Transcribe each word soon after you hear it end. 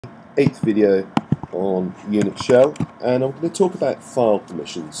8th video on Unix shell, and I'm going to talk about file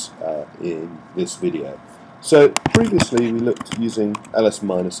permissions in this video. So previously we looked using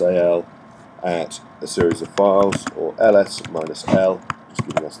ls-al at a series of files, or ls-l, just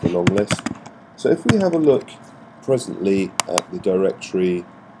giving us the long list. So if we have a look presently at the directory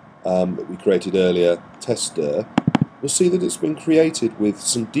that we created earlier, testdir, we'll see that it's been created with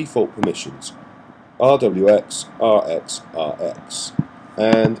some default permissions: rwx, rx, rx.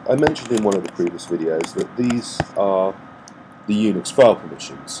 And I mentioned in one of the previous videos that these are the Unix file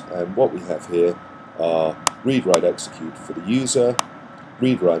permissions, and what we have here are read, write, execute for the user,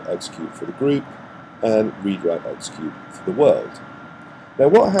 read, write, execute for the group, and read, write, execute for the world. Now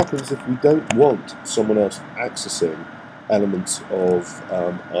what happens if we don't want someone else accessing elements of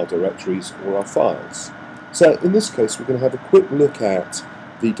our directories or our files? So in this case we're going to have a quick look at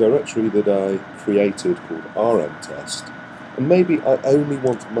the directory that I created called rmtest, and maybe I only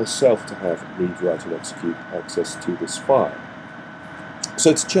want myself to have read, write and execute access to this file.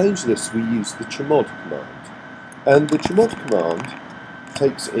 So to change this we use the chmod command, and the chmod command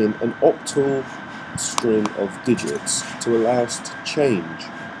takes in an octal string of digits to allow us to change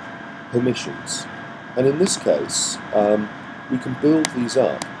permissions. And in this case we can build these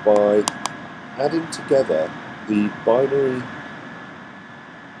up by adding together the binary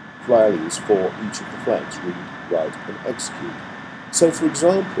values for each of the flags, read, write and execute. So for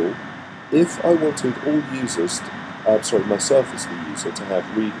example, if I wanted all users, myself as the user, to have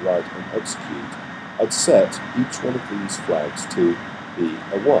read, write and execute, I'd set each one of these flags to be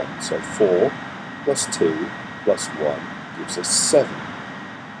a 1. So 4 plus 2 plus 1 gives us 7.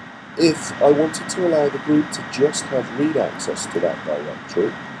 If I wanted to allow the group to just have read access to that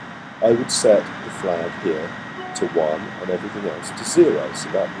directory, I would set the flag here to 1 and everything else to 0, so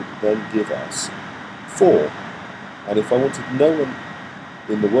that would then give us 4. And if I wanted no one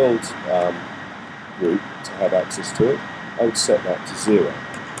in the world group to have access to it, I would set that to 0.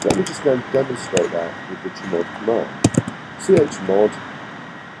 Let me just go and demonstrate that with the chmod command. chmod,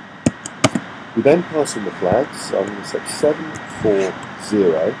 we then pass in the flags, so I'm going to set 7, 4,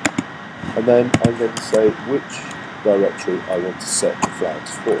 0, and then I'm going to say which directory I want to set the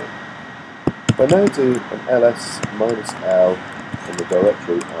flags for. If I now do an ls-l in the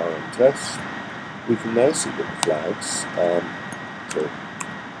directory rmtest, we can now see that the flags,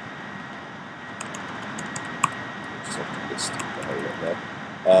 just have to list the whole lot there.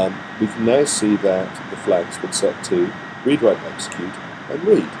 We can now see that the flags were set to read, write, execute, and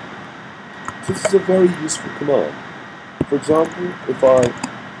read. So this is a very useful command. For example, if I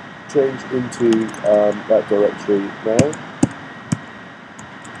change into that directory now,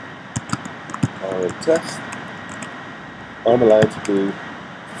 rmtest, I'm allowed to do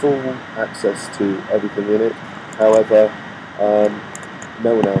full access to everything in it. However,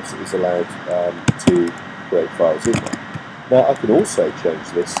 no one else is allowed to create files in there. Now I can also change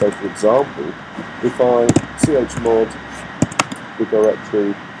this. So for example, if I chmod the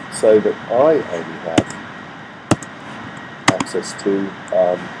directory so that I only have access to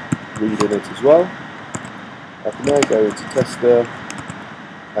read in it as well, I can now go into testdir,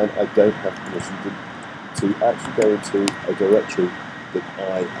 and I don't have permission to actually go into a directory that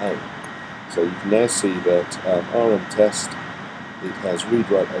I own. So you can now see that rmtest, it has read,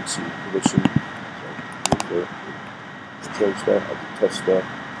 write, execute permission. Change that, I can testdir.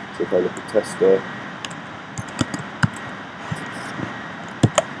 So if I look at testdir,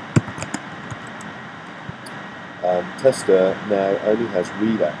 testdir now only has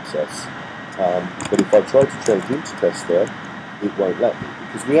read access, but if I try to change into testdir, it won't let me,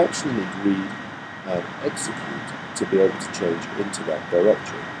 because we actually need read and execute to be able to change into that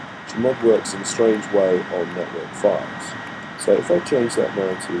directory. Chmod works in a strange way on network files. So if I change that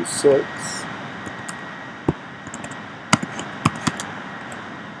now to 6,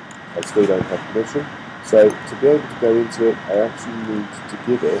 I still don't have permission. So to be able to go into it, I actually need to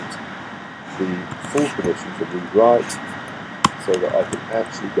give it the full permission for read, write, so that I can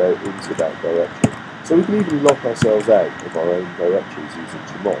actually go into that directory. So we can even lock ourselves out of our own directories using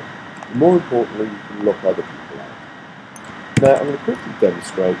chmod. And more importantly, we can lock other people out. Now I'm going to quickly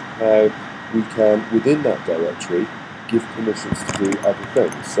demonstrate how we can, within that directory, give permissions to do other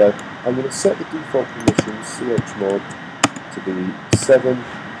things. So I'm going to set the default permissions chmod to be 7.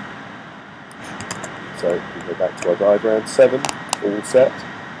 So we go back to our diagram, 7, all set.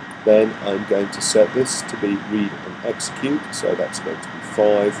 Then I'm going to set this to be read and execute, so that's going to be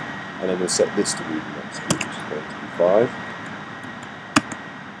 5, and I'm going to set this to read and execute, which is going to be 5.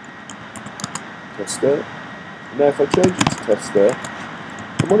 Testdir. Now if I change it to testdir,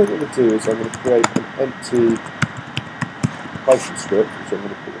 and what I'm going to do is I'm going to create an empty Python script, which I'm going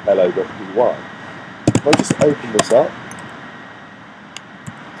to call hello.py. If I just open this up,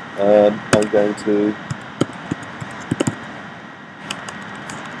 I'm going to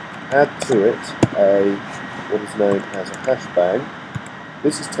add to it what is known as a hash bang.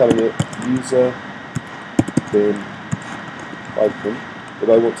 This is telling it user bin Python that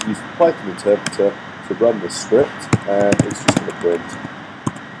I want to use the Python interpreter to run this script, and it's just going to print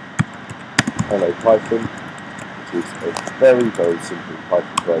hello Python, which is a very, very simple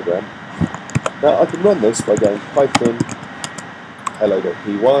Python program. Now I can run this by going Python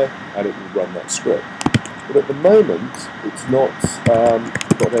hello.py and it will run that script. But at the moment it's not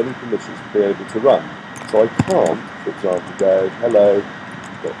got any permissions to be able to run. So I can't, for example, go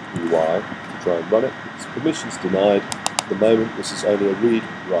hello.py to try and run it because permissions denied. At the moment this is only a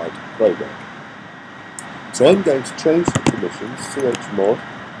read-write program. So I'm going to change the permissions chmod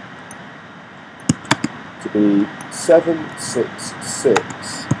to be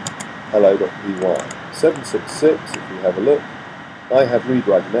 766 hello.py. 766, if you have a look, I have read,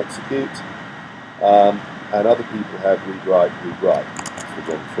 write and execute, and other people have read, write, it's the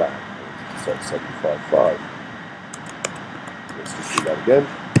wrong flag. Set 755. Let's just do that again.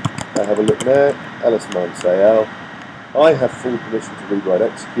 Now have a look there, ls-al. I have full permission to read, write,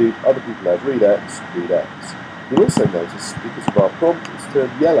 execute, other people have readx, readx. You'll also notice, because of our prompt, it's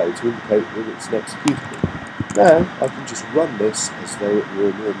turned yellow to indicate that it's an executable. Now I can just run this as though it were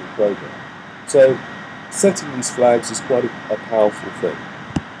a normal program. So setting these flags is quite a powerful thing.